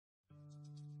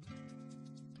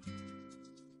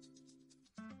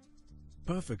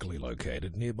Perfectly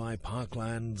located nearby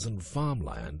parklands and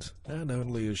farmland, and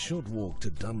only a short walk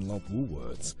to Dunlop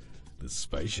Woolworths, this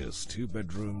spacious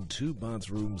 2-bedroom,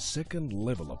 2-bathroom,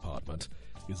 second-level apartment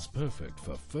is perfect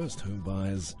for first home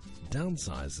buyers,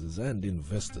 downsizers and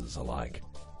investors alike.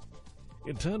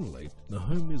 Internally, the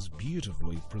home is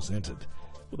beautifully presented,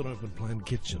 with an open-plan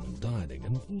kitchen, dining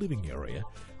and living area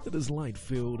that is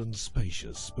light-filled and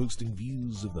spacious, boasting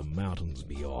views of the mountains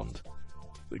beyond.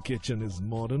 The kitchen is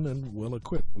modern and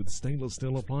well-equipped with stainless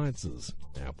steel appliances,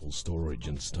 ample storage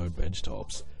and stone bench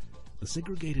tops. The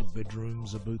segregated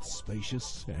bedrooms are both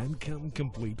spacious and come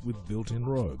complete with built-in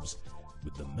robes,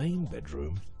 with the main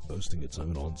bedroom boasting its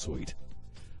own ensuite,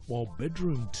 while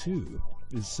bedroom 2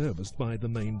 is serviced by the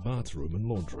main bathroom and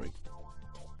laundry.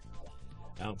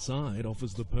 Outside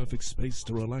offers the perfect space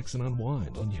to relax and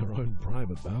unwind on your own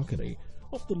private balcony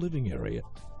off the living area.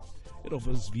 It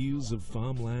offers views of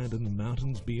farmland and the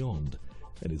mountains beyond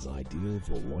and is ideal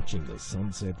for watching the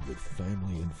sunset with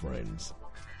family and friends.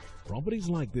 Properties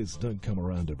like this don't come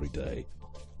around every day.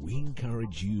 We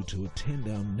encourage you to attend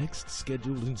our next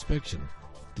scheduled inspection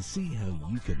to see how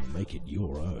you can make it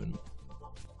your own.